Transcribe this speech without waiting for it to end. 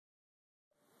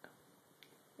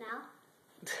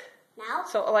Now?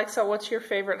 So, Alexa, what's your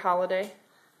favorite holiday?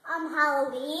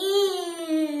 Halloween.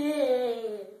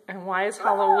 And why is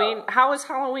Halloween, how is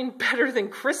Halloween better than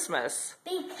Christmas?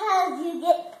 Because you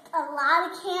get a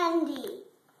lot of candy.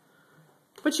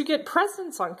 But you get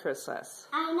presents on Christmas.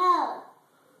 I know.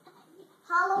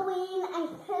 Halloween and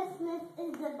Christmas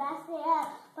is the best day ever,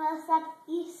 but except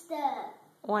Easter.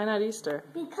 Why not Easter?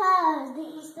 Because the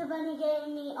Easter Bunny gave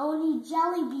me only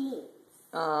jelly beans.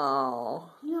 Oh.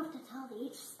 You have to tell the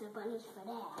Easter Bunnies for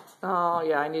that. Oh,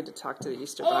 yeah, I need to talk to the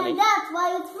Easter Bunny. And that's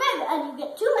why it's red, and you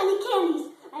get too many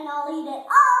candies, and I'll eat it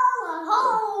all on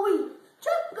Halloween.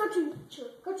 Trick or treat,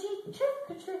 trick or treat, trick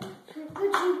or treat, trick or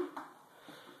treat.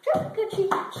 Trick or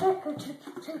treat, trick or treat,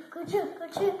 trick or treat,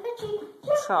 trick or treat.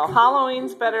 So,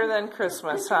 Halloween's better than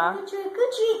Christmas, huh? Trick or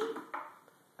treat.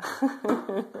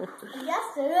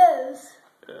 Yes, it is.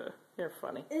 You're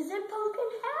funny. Is it pumpkin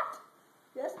hat?